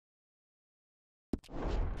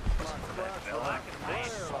I can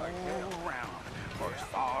dance all around for as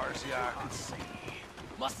far as the eye can see.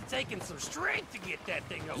 Must have taken some strength to get that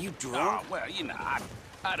thing open. You drunk? Well, you know,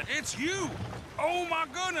 it's you! Oh my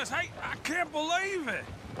goodness, hey, I can't believe it!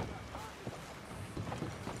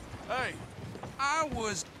 Hey, I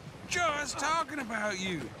was just talking about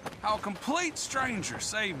you. How a complete stranger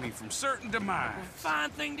saved me from certain demise.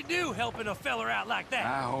 Fine thing to do, helping a feller out like that.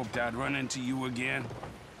 I hoped I'd run into you again.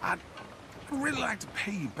 I'd really like to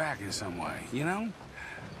pay you back in some way, you know?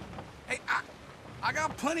 Hey, I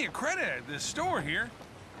got plenty of credit at this store here.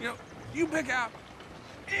 You know, you pick out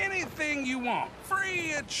anything you want,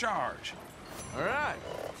 free of charge. All right,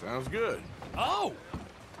 sounds good. Oh,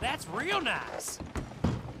 that's real nice.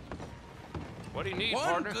 What do you need, One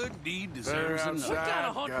partner? good deed deserves another. What kind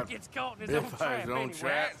of Got hunter gets caught in his Biff own by trap his own anyway?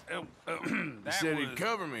 trap. That He said he'd was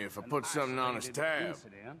cover me if I put something on his tab.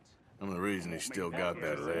 incident. I'm the reason he still got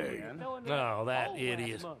that leg. No, that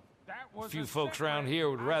idiot. A few folks around here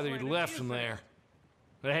would rather you'd left him there.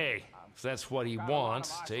 But hey, if that's what he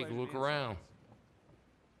wants, take a look around.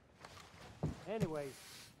 Anyways,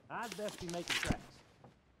 I'd best be making tracks.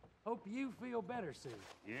 Hope you feel better soon.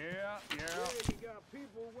 Yeah. You got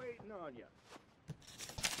people waiting on you.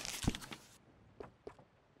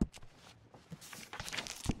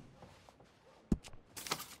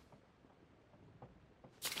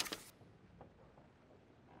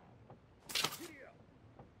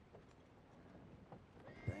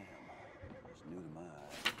 Damn, it's new to my eye.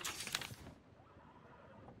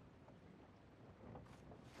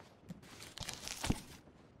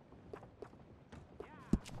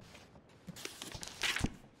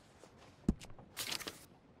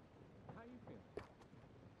 How you feeling?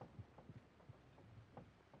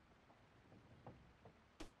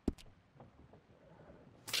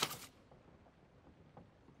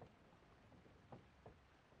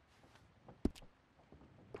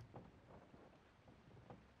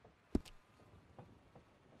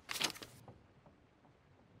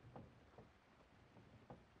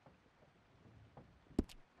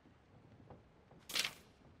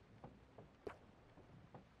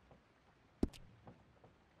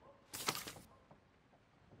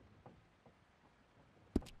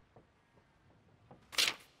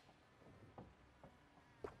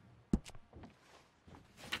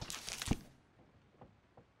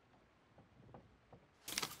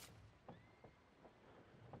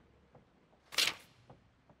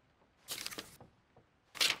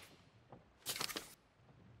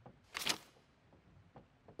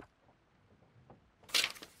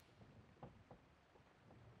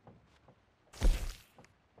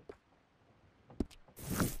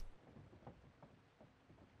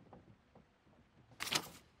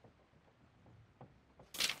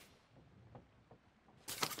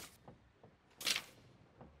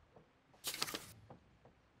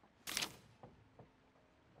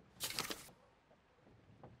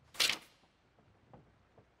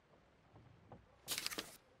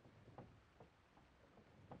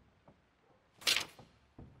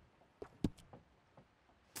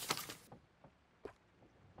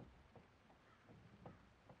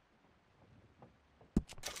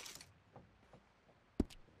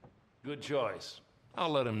 Good choice. I'll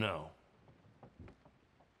let him know.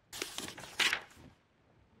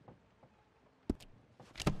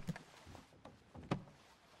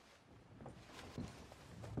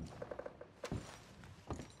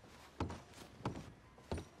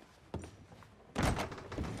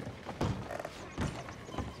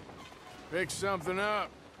 Pick something up.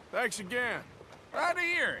 Thanks again. Right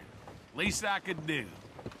here. Least I could do.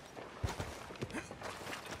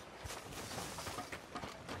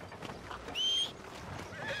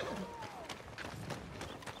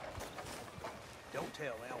 Don't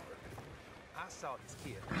tell Albert. I saw this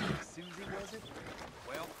kid. Susie, was it?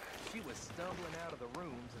 Well, she was stumbling out of the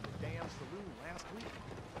rooms in the damn saloon last week.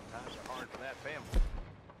 Times are hard for that family.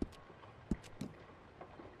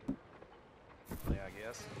 Yeah, I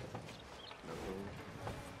guess.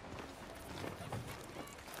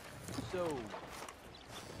 So...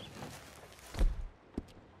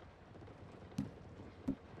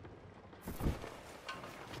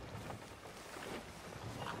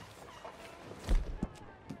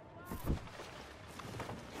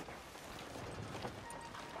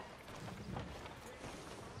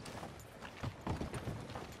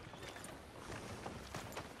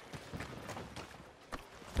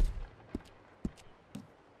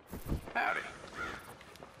 Howdy.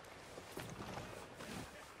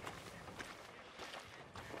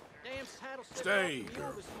 Damn saddle slipped Stay, off the girl.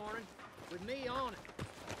 mule this morning with me on it.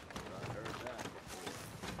 I heard that.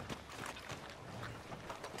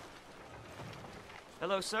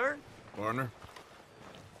 Hello, sir. Partner?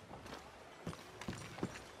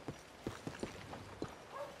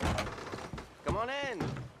 on in.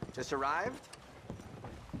 Just arrived?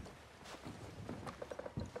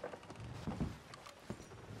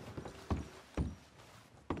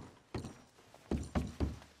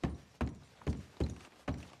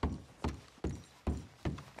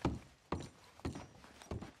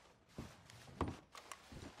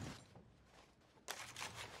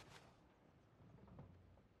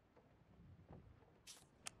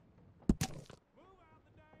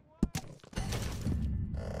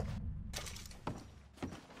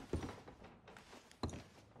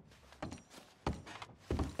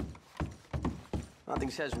 Nothing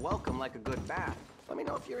says welcome like a good bath. Let me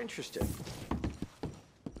know if you're interested.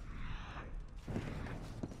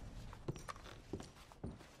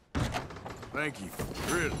 Thank you for the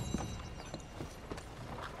grill.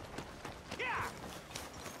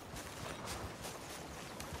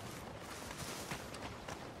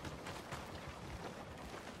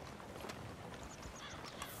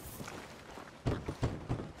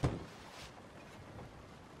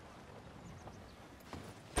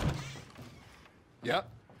 Yep.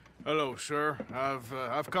 Hello, sir.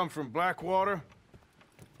 I've come from Blackwater.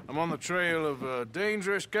 I'm on the trail of a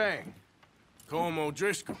dangerous gang.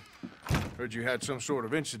 King-of-Draic. Heard you had some sort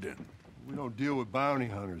of incident. We don't deal with bounty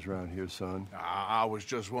hunters around here, son. I was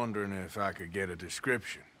just wondering if I could get a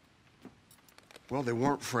description. Well, they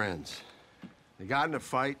weren't friends. They got in a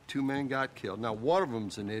fight, 2 men got killed. Now, one of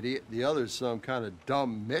them's an idiot, the other's some kind of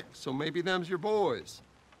dumb mix, so maybe them's your boys.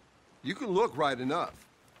 You can look right enough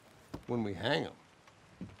when we hang them.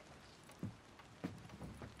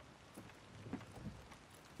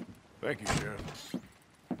 Thank you, Sheriff.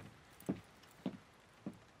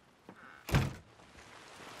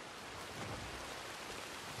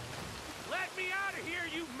 Let me out of here,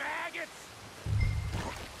 you maggots!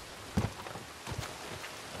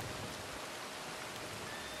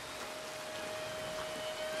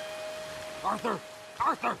 Arthur!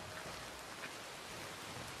 Arthur!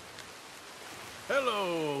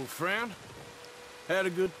 Hello, friend. Had a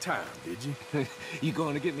good time, did you? You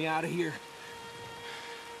going to get me out of here?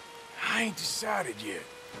 I ain't decided yet.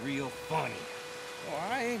 Real funny. Well,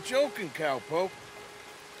 I ain't joking, cowpoke.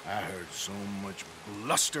 I heard so much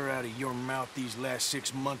bluster out of your mouth these last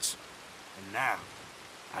 6 months. And now,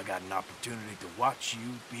 I got an opportunity to watch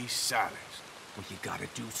you be silenced. Well, you gotta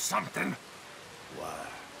do something. Why?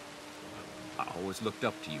 I always looked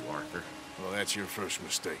up to you, Arthur. Well, that's your first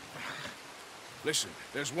mistake. Listen,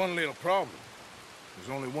 there's one little problem. There's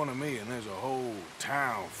only one of me, and there's a whole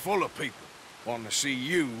town full of people wanting to see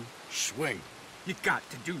you swing. You got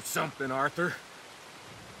to do something, Arthur.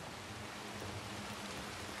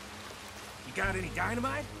 You got any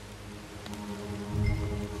dynamite?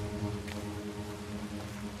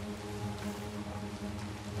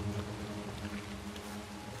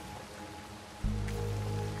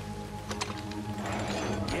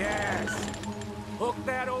 Yes! Hook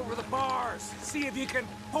that over the bars. See if you can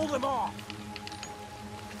pull them off.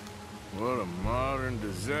 What a modern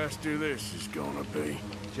disaster this is gonna be.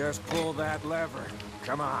 Just pull that lever.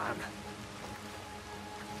 Come on.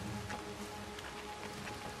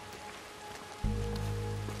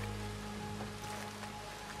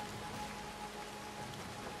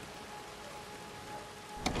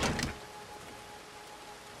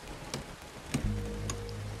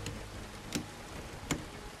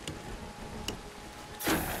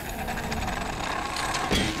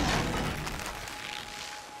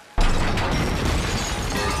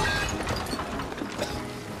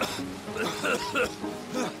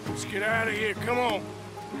 Let's get out of here, come on.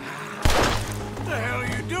 What the hell are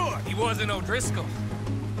you doing? He wasn't O'Driscoll.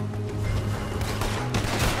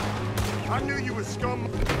 I knew you was scum.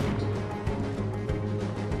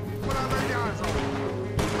 When I laid eyes on you.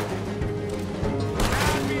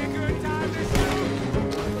 That'd be a good time to shoot.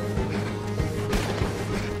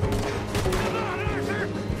 Come on, Arthur!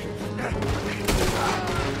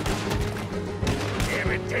 Damn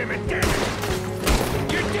it, damn it, damn it!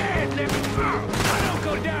 You're dead, let me go! I don't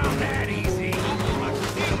go down that easy.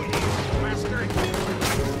 Bastard.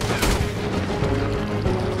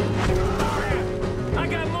 I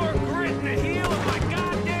got more grit in the heel of my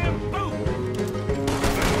goddamn boot!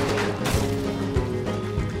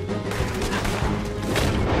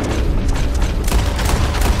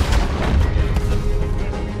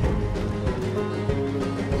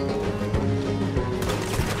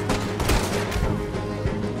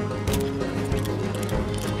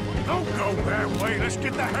 Don't go that way. Let's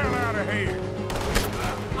get the hell out of here.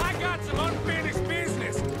 I got some unfinished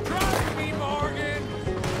business. Trust me, Morgan.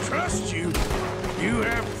 Trust you? You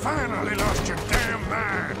have finally lost your damn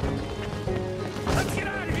mind. Let's get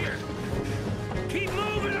out of here. Keep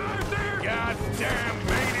moving, Arthur. Goddamn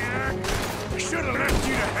maniac. You should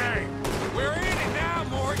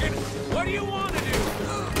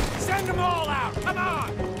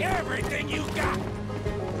everything you got!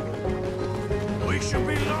 We should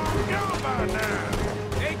be long gone by now!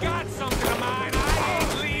 They got something of mine I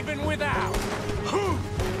ain't leaving without! Who?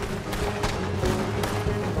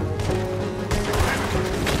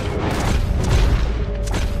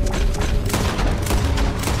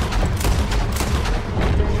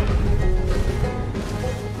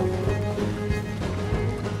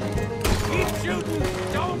 Keep shooting!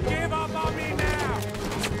 Don't give up on me now!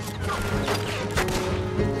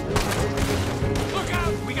 Look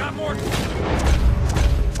out! We got more...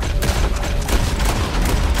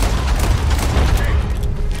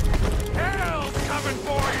 Hell's coming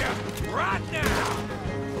for you! Right now!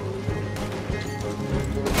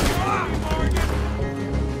 Come on, Morgan!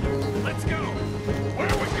 Let's go! Where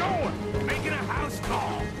are we going? Making a house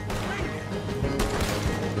call!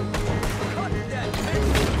 Cut that thing!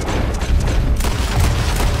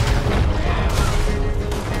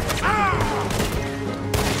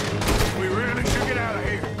 We really should get out of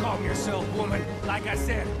here. Calm yourself, woman. Like I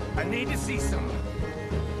said, I need to see someone.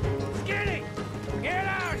 Skinny! Get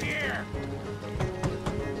out here!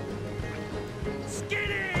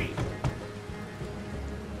 Skinny!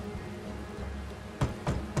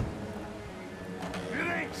 It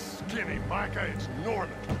ain't Skinny, Micah. It's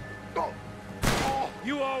Norman. Oh.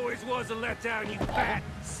 You always was a letdown, you fat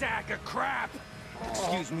sack of crap!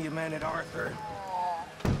 Excuse me a minute, Arthur.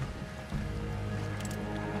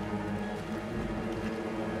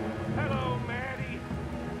 Hello, Maddie.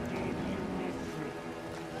 Did you miss me?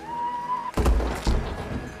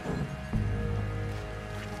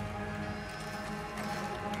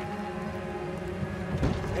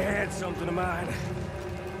 They had something of mine.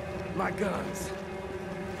 My guns.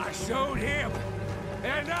 I showed him.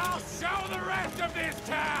 And I'll show the rest of this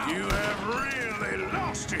town! You have really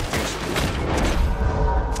lost it.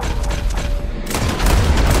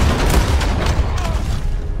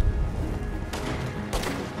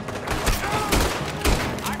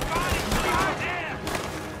 I got it behind him!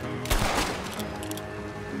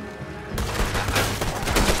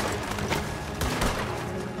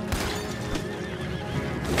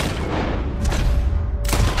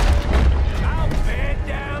 I'll bed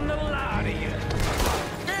down the lot of you.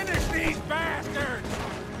 Finish these bastards!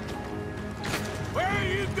 Where are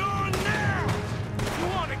you going now? You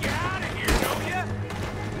want to get out of here, don't you?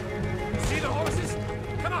 See the horses?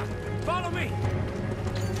 Come on, follow me.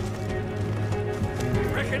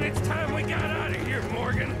 Reckon it's time we got out of here,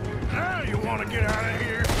 Morgan. Now you want to get out of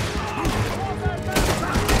here?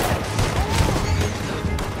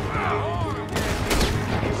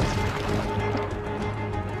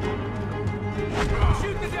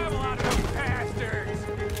 Shoot the devil out of those bastards!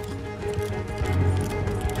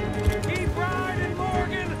 Keep riding,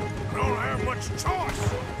 Morgan! Don't have much choice.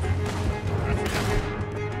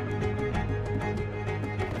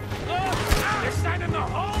 Look! They're sending the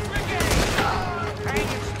whole brigade!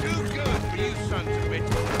 Hanging's too good for you sons of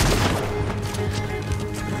bitches.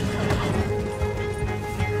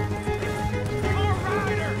 More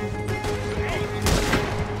riders!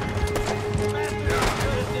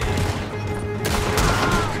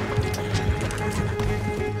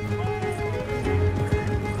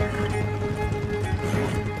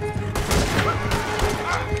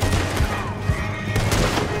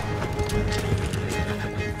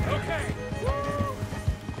 Okay.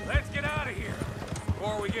 Let's get out of here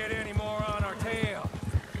before we get any more on our tail.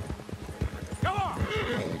 Come on!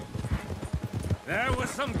 That was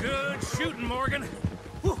some good shooting, Morgan.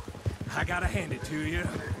 Whew. I gotta hand it to you.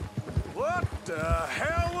 What the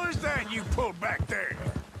hell was that you pulled back there?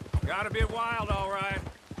 Got a bit wild, all right.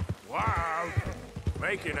 Wild?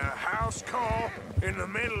 Making a house call in the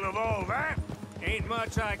middle of all that? Ain't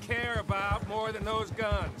much I care about more than those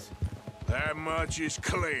guns. That much is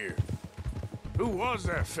clear. Who was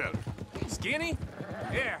that fella? Skinny?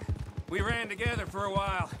 Yeah, we ran together for a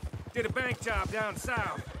while. Did a bank job down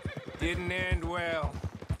south. Didn't end well.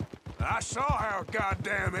 I saw how it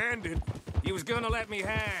goddamn ended. He was gonna let me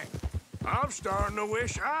hang. I'm starting to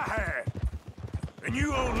wish I had. And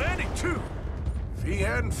you owe Lenny, too. If he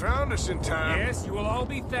hadn't found us in time... Yes, you will all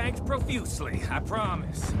be thanked profusely, I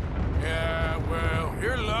promise. Yeah, well,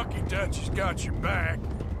 you're lucky Dutch has got your back.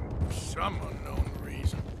 For some unknown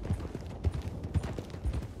reason.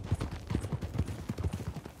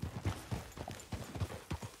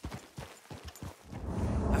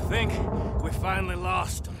 I think we finally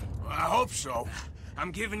lost him. I hope so.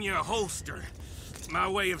 I'm giving you a holster. My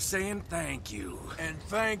way of saying thank you. And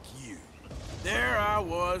thank you. There I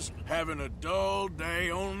was, having a dull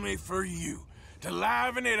day only for you. To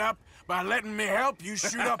liven it up by letting me help you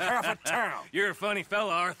shoot up half a town. You're a funny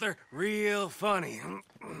fella, Arthur. Real funny.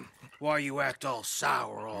 why you act all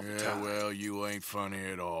sour all the time. Well, you ain't funny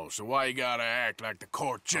at all. So why you gotta act like the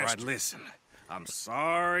court jester? All right, listen. I'm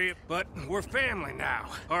sorry, but we're family now.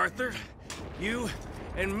 Arthur, you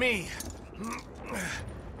and me.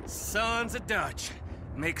 Sons of Dutch.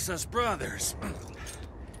 Makes us brothers.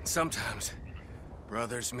 Sometimes,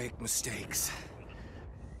 brothers make mistakes.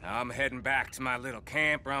 Now I'm heading back to my little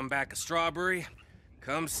camp around back of Strawberry.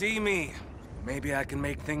 Come see me. Maybe I can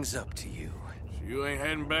make things up to you. So you ain't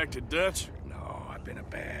heading back to Dutch? No, I've been a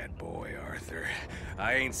bad boy, Arthur.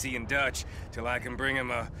 I ain't seeing Dutch till I can bring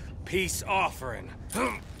him a peace offering.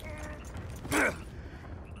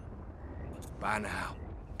 Bye now.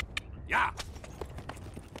 Yeah.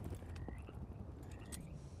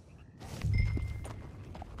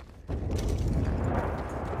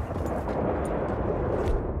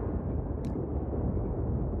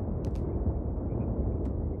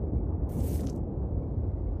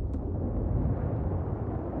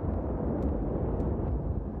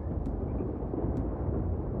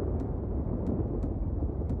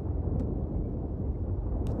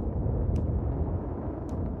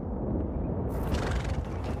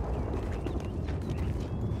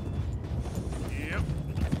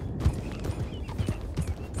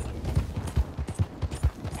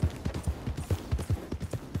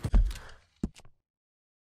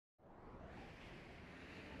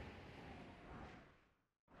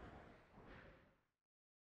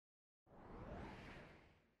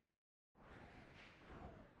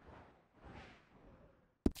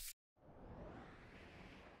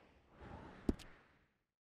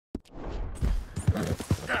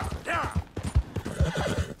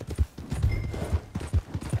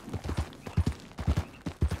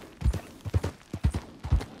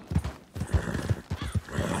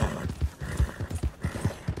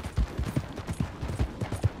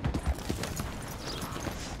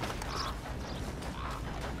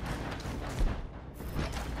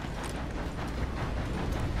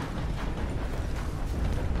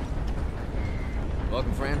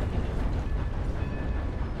 Welcome, friend.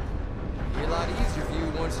 Be a lot easier for you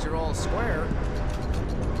once you're all square.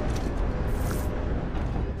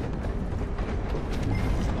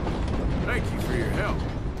 Thank you for your help.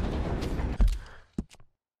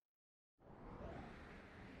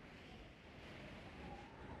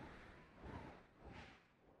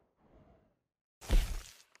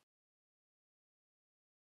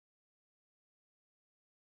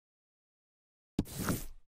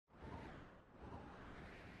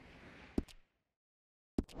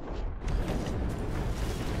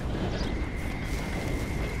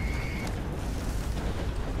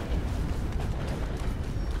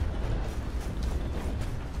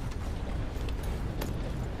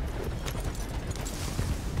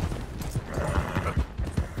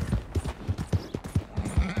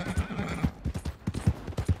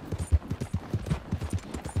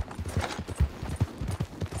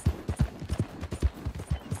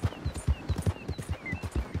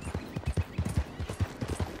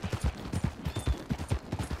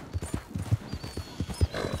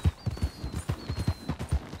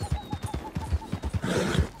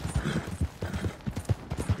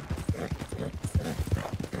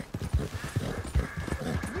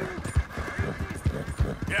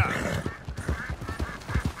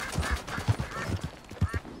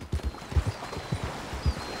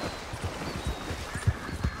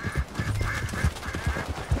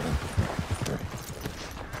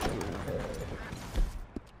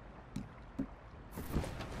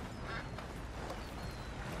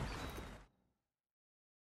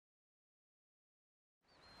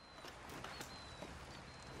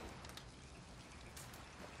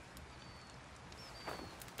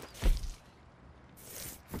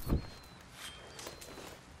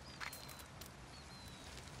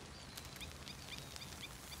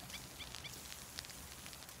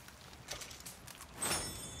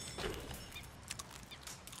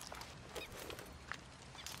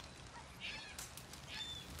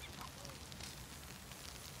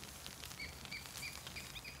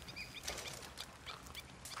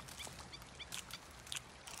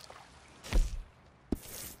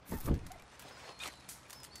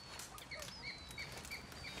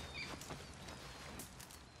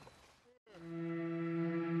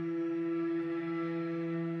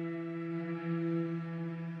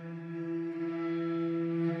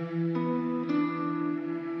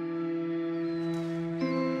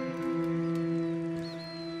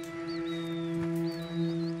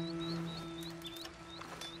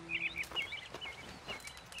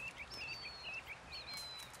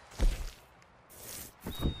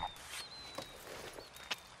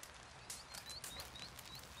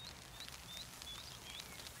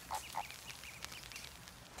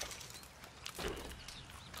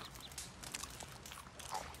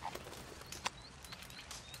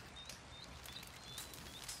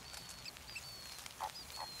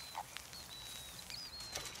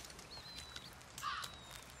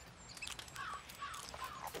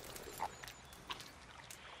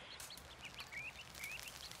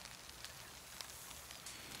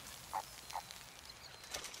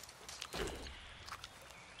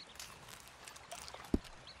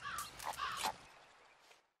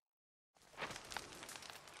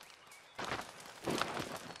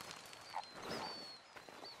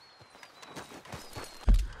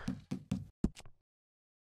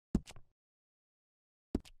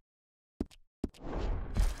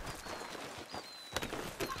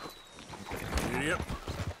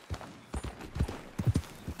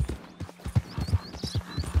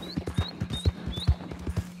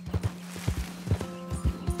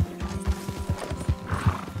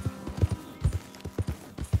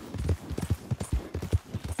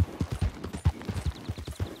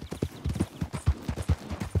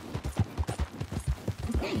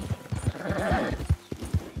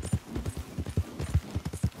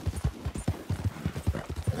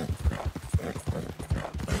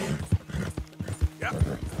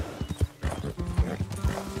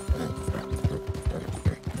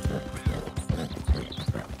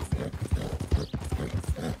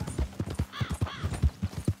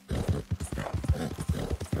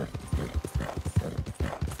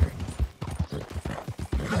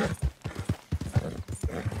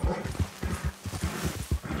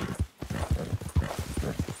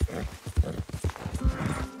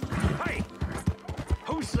 Hey!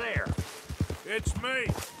 Who's there? It's me.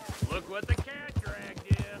 Look what the cat dragged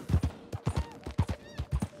in.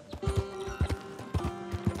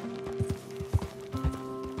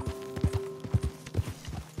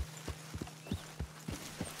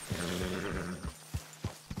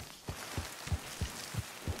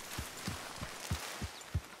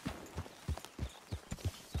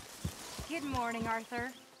 Good morning,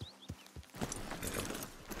 Arthur.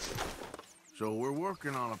 So we're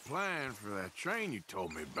working on a plan for that train you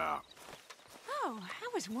told me about. Oh, I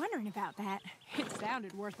was wondering about that. It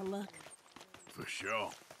sounded worth a look. For sure.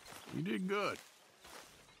 You did good.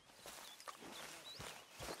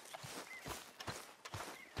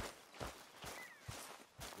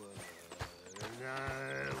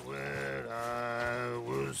 When I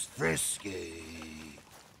was frisky,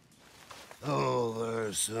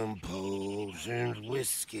 over some potions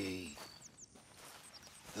whiskey,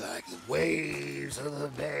 like the waves of the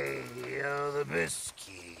Bay of the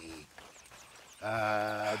Biscay,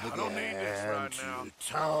 I don't need this began right to now.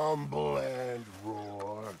 tumble and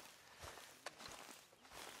roar.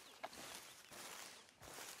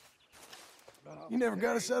 You never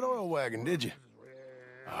got us that oil wagon, did you?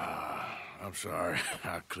 I'm sorry.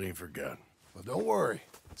 I clean forgot. Well, don't worry.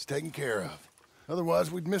 It's taken care of.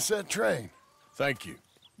 Otherwise, we'd miss that train. Thank you.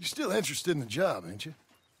 You're still interested in the job, ain't you?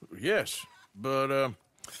 Yes, but,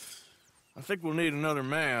 I think we'll need another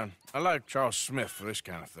man. I like Charles Smith for this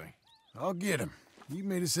kind of thing. I'll get him. You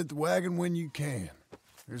meet us at the wagon when you can.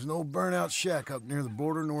 There's an old burnout shack up near the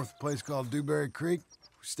border north of a place called Dewberry Creek.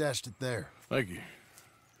 We stashed it there. Thank you.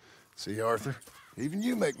 See, Arthur, even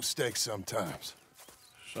you make mistakes sometimes.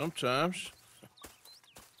 Sometimes.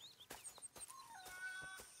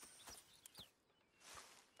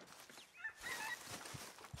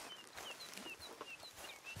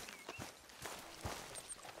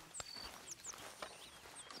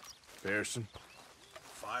 Pearson.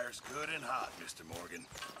 Fire's good and hot, Mr. Morgan.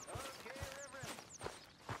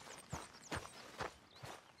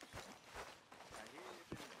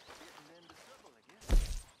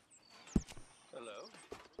 Hello?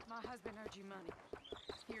 My husband owed you money.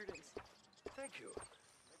 Here it is. Thank you.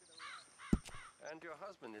 And your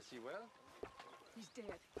husband, is he well? He's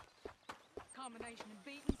dead. Combination of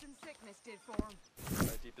beatings and sickness did for him.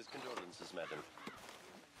 My deepest condolences, madam.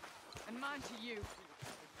 And mine to you.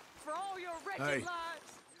 For all your wretched Hey.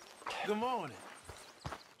 lives. Good morning.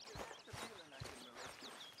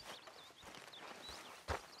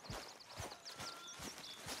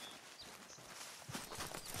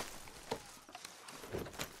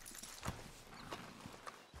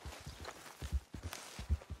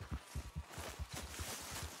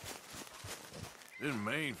 Didn't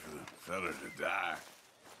mean for the fella to die.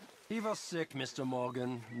 He was sick, Mr.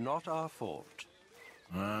 Morgan. Not our fault.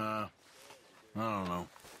 I don't know.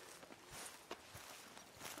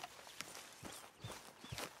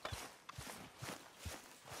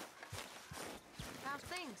 How's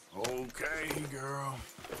things? Okay, girl.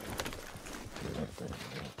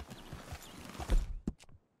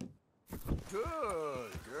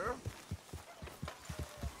 Good, girl.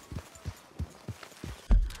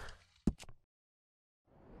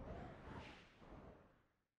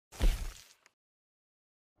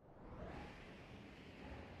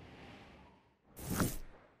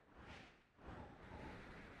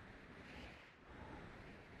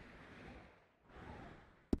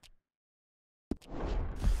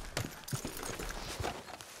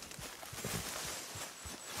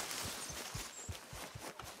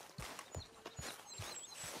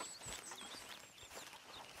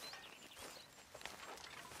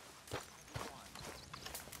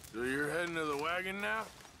 So you're heading to the wagon now?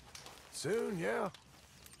 Soon, yeah.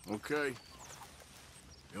 Okay.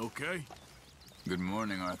 You okay? Good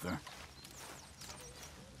morning, Arthur.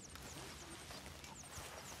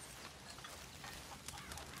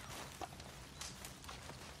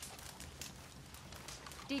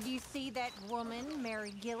 Did you see that woman,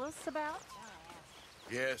 Mary Gillis, about?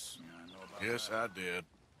 Yes. Yes, I did.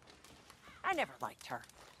 I never liked her.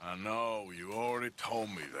 I know. You already told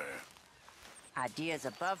me that. Ideas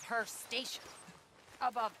above her station.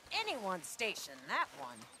 Above anyone's station, that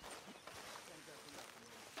one.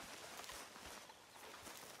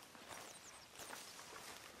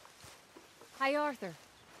 Hey, Arthur.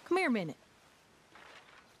 Come here a minute.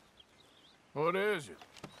 What is it?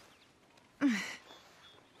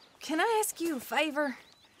 Can I ask you a favor?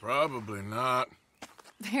 Probably not.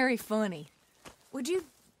 Very funny. Would you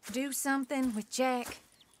do something with Jack?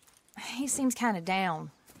 He seems kind of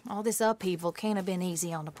down. All this upheaval can't have been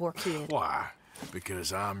easy on the poor kid. Why?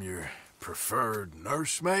 Because I'm your preferred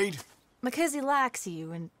nursemaid? Because he likes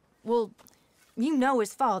you and, well, you know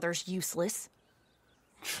his father's useless.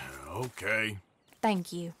 Okay.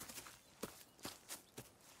 Thank you.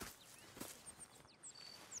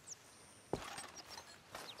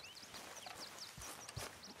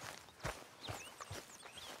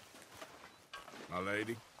 My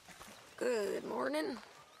lady. Good morning.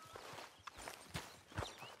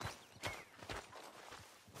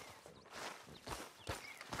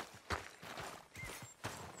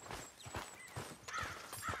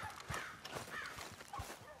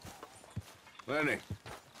 Lenny.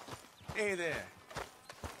 Hey there.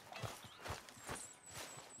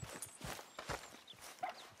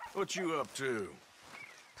 What you up to?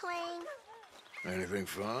 Playing, Anything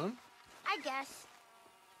fun? I guess.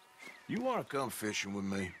 You want to come fishing with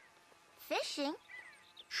me? Fishing?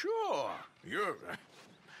 Sure.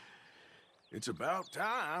 It's about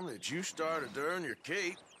time that you started to earn your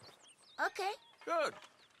keep. Okay, Good.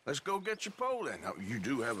 Let's go get your pole then. Now, you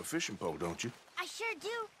do have a fishing pole, don't you? I sure do.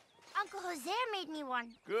 Uncle Jose made me one.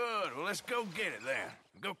 Good. Well, let's go get it then.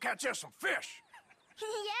 Go catch us some fish.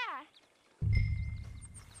 Yeah.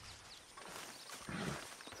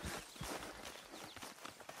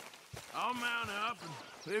 I'll mount up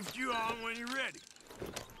and lift you on when you're ready.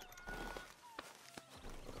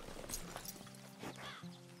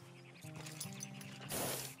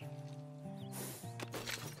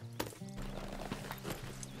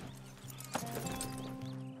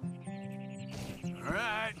 All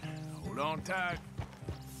right, hold on tight.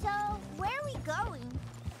 So, where are we going?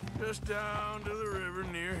 Just down to the river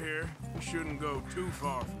near here. We shouldn't go too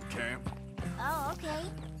far from camp. Oh, okay.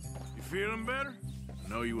 You feeling better? I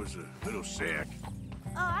know you was a little sick.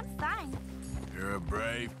 Oh, I'm fine. You're a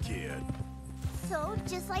brave kid. So,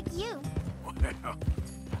 just like you. Well,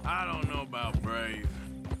 I don't know about brave.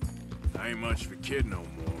 I ain't much of a kid no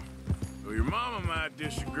more. Though your mama might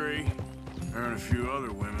disagree. Her and a few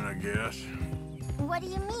other women, I guess. What do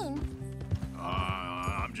you mean?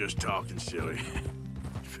 I'm just talking silly.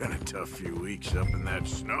 It's been a tough few weeks up in that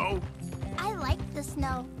snow. I like the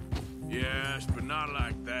snow. Yes, but not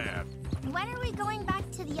like that. When are we going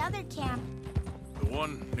back to the other camp? The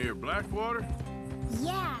one near Blackwater?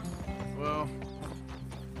 Yeah. Well,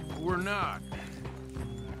 we're not.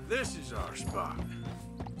 This is our spot.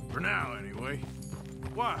 For now, anyway.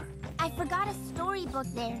 Why? I forgot a storybook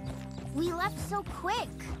there. We left so quick.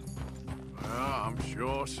 Well, I'm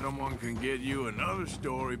sure someone can get you another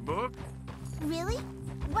storybook. Really?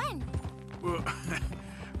 When? Well,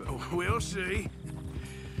 we'll see.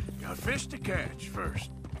 Got fish to catch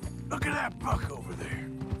first. Look at that buck over there.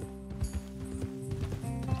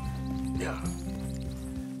 Yeah.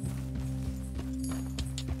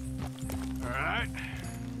 All right.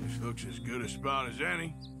 This looks as good a spot as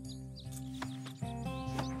any.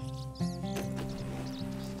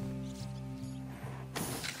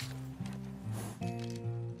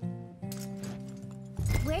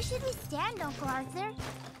 Where should we stand, Uncle Arthur?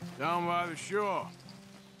 Down by the shore.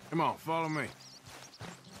 Come on, follow me.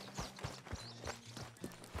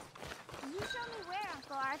 You show me where,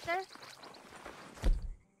 Uncle Arthur.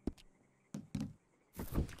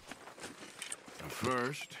 Now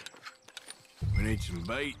first, we need some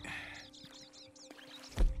bait.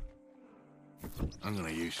 I'm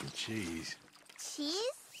gonna use some cheese. Cheese?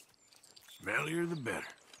 Smellier the better.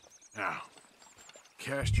 Now,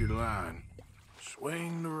 cast your line.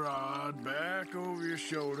 Swing the rod back over your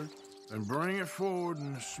shoulder and bring it forward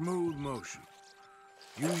in a smooth motion.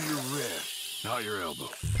 Use your wrist, not your elbow.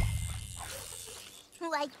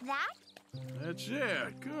 Like that? That's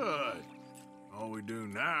it. Good. All we do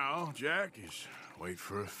now, Jack, is wait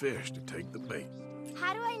for a fish to take the bait.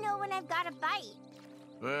 How do I know when I've got a bite?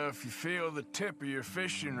 Well, if you feel the tip of your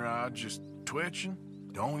fishing rod just twitching,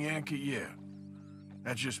 don't yank it yet.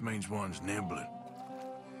 That just means one's nibbling.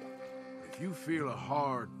 If you feel a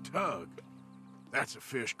hard tug, that's a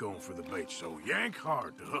fish going for the bait, so yank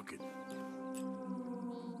hard to hook it.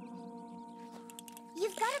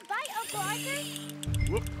 You've got a bite, Uncle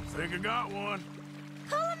Arthur? Whoop, think I got one.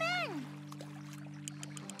 Pull him in!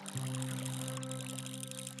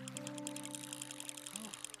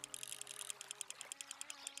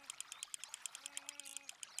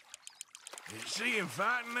 You see him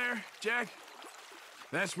fighting there, Jack?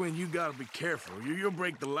 That's when you gotta be careful. You'll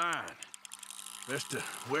break the line. Best to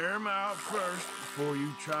wear him out first before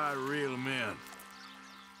you try to reel him in.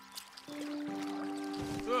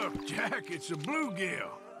 Look, Jack, it's a bluegill.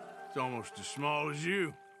 It's almost as small as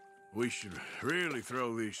you. We should really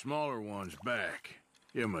throw these smaller ones back.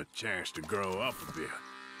 Give them a chance to grow up a bit.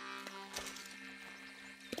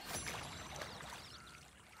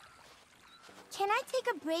 Can I take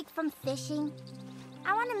a break from fishing?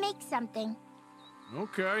 I want to make something.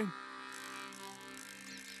 Okay.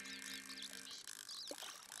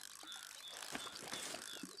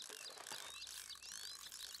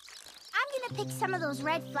 I'm gonna pick some of those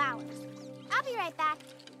red flowers. I'll be right back.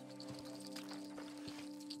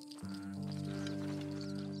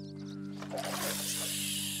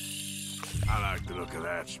 I like the look of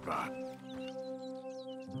that spot.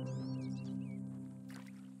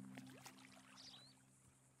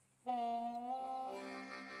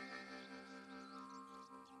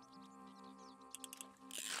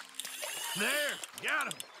 There,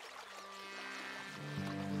 got him.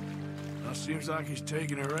 Well, seems like he's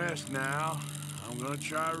taking a rest now. I'm gonna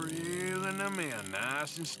try reeling them in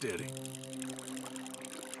nice and steady.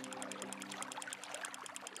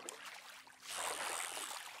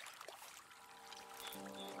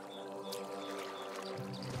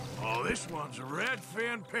 Oh, this one's a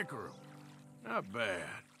red-finned pickerel. Not bad.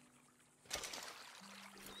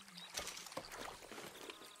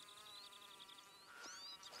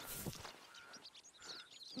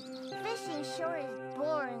 Fishing sure is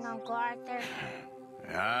boring, Uncle Arthur.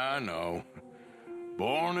 I know.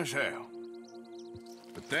 Boring as hell.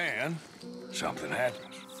 But then, something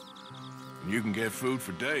happens. And you can get food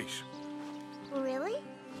for days. Really?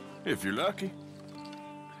 If you're lucky.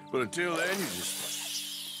 But until then, you just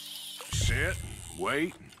sit,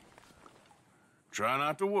 wait, and try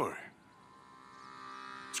not to worry.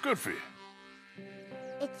 It's good for you.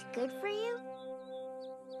 It's good for you?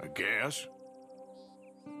 I guess.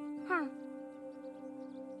 Huh.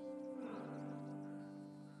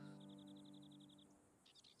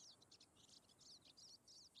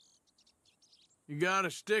 You gotta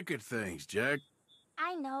stick at things, Jack.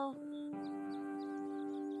 I know.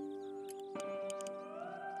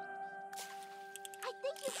 I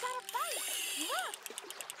think you've got a bite. Look!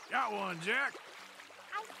 Got one, Jack.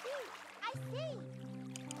 I see.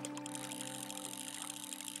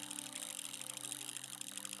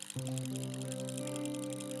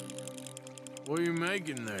 What are you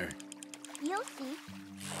making there? You'll see.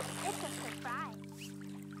 It's a surprise.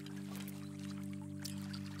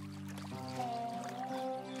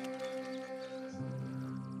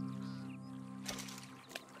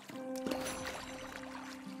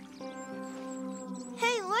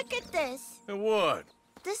 Hey, look at this. And what?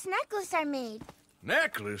 This necklace I made.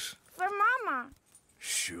 Necklace? For Mama.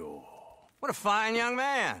 Sure. What a fine young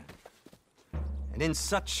man. And in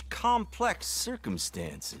such complex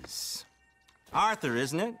circumstances. Arthur,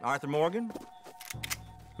 isn't it? Arthur Morgan?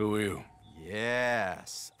 Who are you?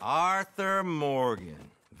 Yes, Arthur Morgan.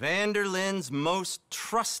 Vanderlyn's most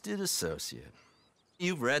trusted associate.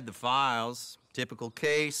 You've read the files. Typical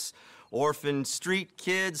case. Orphaned street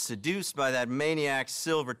kid seduced by that maniac's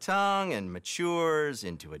silver tongue and matures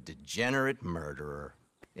into a degenerate murderer.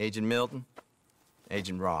 Agent Milton?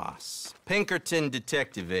 Agent Ross. Pinkerton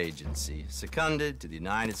Detective Agency, seconded to the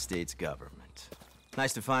United States government.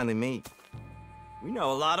 Nice to finally meet. We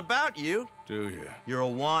know a lot about you. Do you? You're a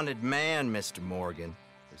wanted man, Mr. Morgan.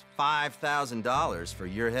 There's $5,000 for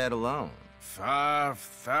your head alone.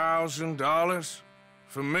 $5,000?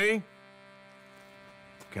 For me?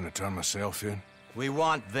 Can I turn myself in? We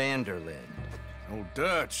want Vanderlyn. Old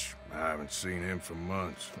Dutch. I haven't seen him for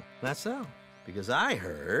months. That's so. Because I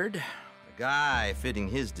heard a guy fitting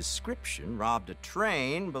his description robbed a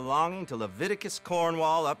train belonging to Leviticus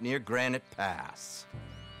Cornwall up near Granite Pass.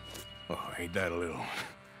 Oh, ain't that a little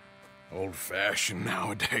old-fashioned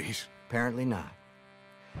nowadays? Apparently not.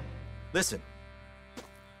 Listen.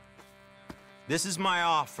 This is my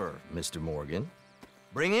offer, Mr. Morgan.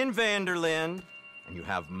 Bring in Vanderlyn, and you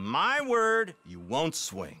have my word you won't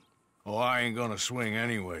swing. Oh, I ain't gonna swing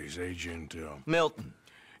anyways, Agent, Milton.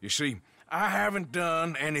 You see, I haven't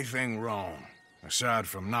done anything wrong, aside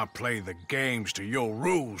from not playing the games to your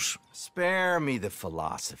rules. Spare me the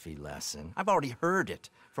philosophy lesson. I've already heard it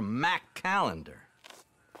from Mac Callender.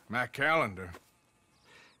 Mac Callender?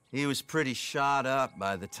 He was pretty shot up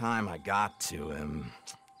by the time I got to him.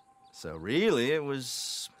 So really, it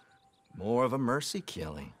was more of a mercy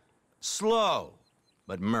killing. Slow,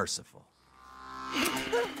 but merciful.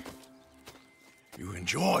 You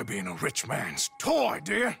enjoy being a rich man's toy,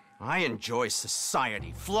 dear. I enjoy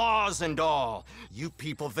society, flaws and all. You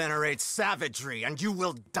people venerate savagery, and you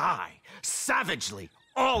will die. Savagely,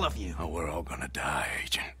 all of you. Oh, we're all gonna die,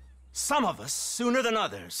 Agent. Some of us sooner than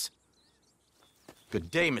others.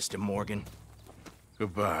 Good day, Mr. Morgan.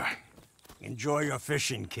 Goodbye. Enjoy your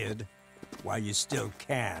fishing, kid, while you still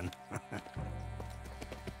can.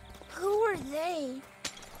 Who are they?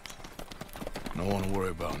 No one to worry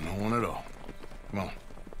about, no one at all. Come on,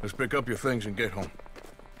 let's pick up your things and get home.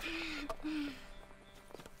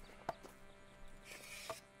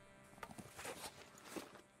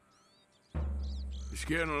 It's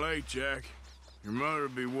getting late, Jack. Your mother'll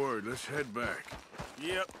be worried. Let's head back.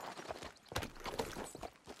 Yep.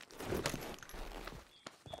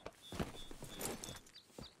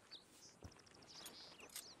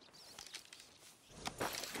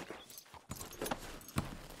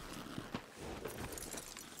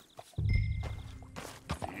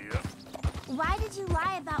 Why did you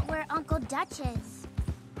lie about where Uncle Dutch is?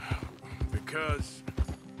 Because...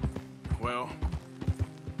 well...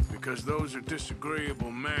 because those are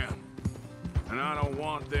disagreeable men. And I don't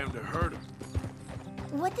want them to hurt him.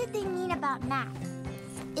 What did they mean about Matt?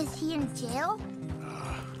 Is he in jail?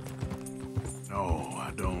 No,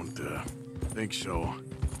 I don't, think so.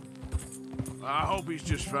 I hope he's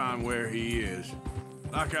just fine where he is.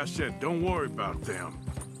 Like I said, don't worry about them.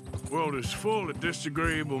 The world is full of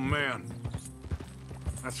disagreeable men.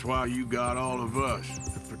 That's why you got all of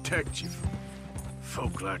us, to protect you from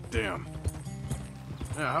folk like them.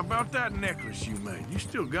 Now, how about that necklace you made? You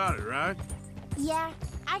still got it, right? Yeah,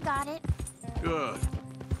 I got it. Good.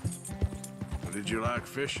 Well, did you like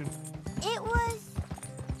fishing? It was...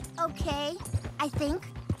 okay, I think.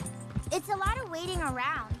 It's a lot of waiting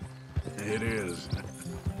around. It is.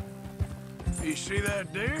 You see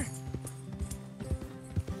that deer?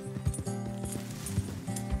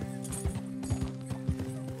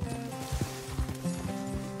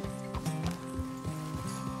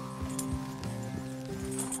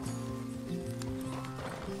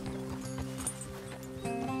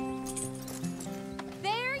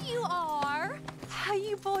 There you are. How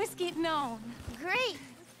you boys getting on? Great.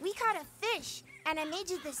 We caught a fish, and I made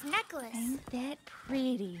you this necklace. Ain't that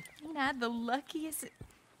pretty? Ain't I the luckiest?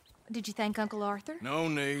 Did you thank Uncle Arthur? No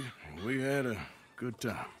need. We had a good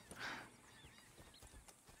time.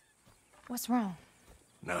 What's wrong?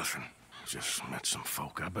 Nothing. Just met some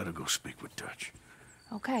folk. I better go speak with Dutch.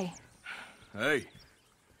 Okay. Hey,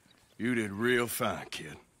 you did real fine,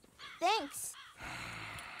 kid. Thanks.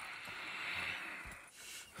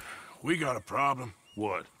 We got a problem.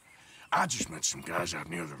 What? I just met some guys out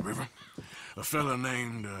near the river. A fella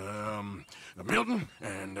named, Milton,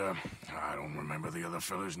 and, I don't remember the other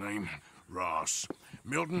fella's name. Ross.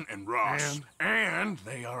 Milton and Ross. And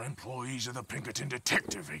they are employees of the Pinkerton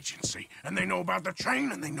Detective Agency. And they know about the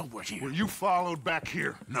train, and they know we're here. Were you followed back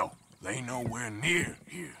here? No, they know we're near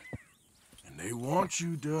here. And they want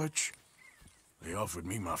you, Dutch. They offered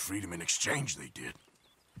me my freedom in exchange, they did.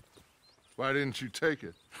 Why didn't you take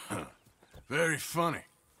it? Very funny.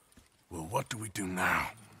 Well, what do we do now?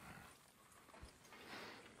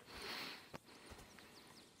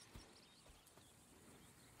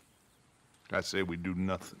 I say we do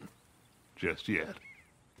nothing. Just yet.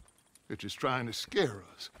 They're just trying to scare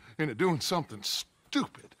us into doing something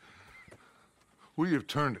stupid. We have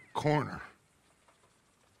turned a corner.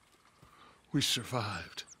 We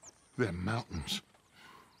survived them mountains.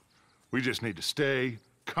 We just need to stay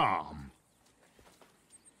calm.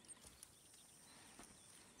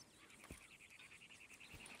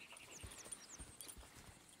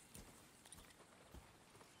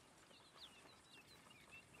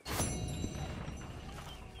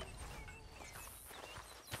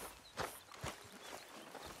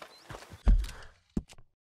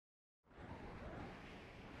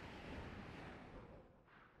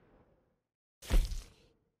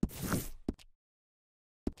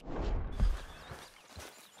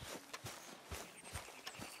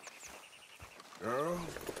 Girl,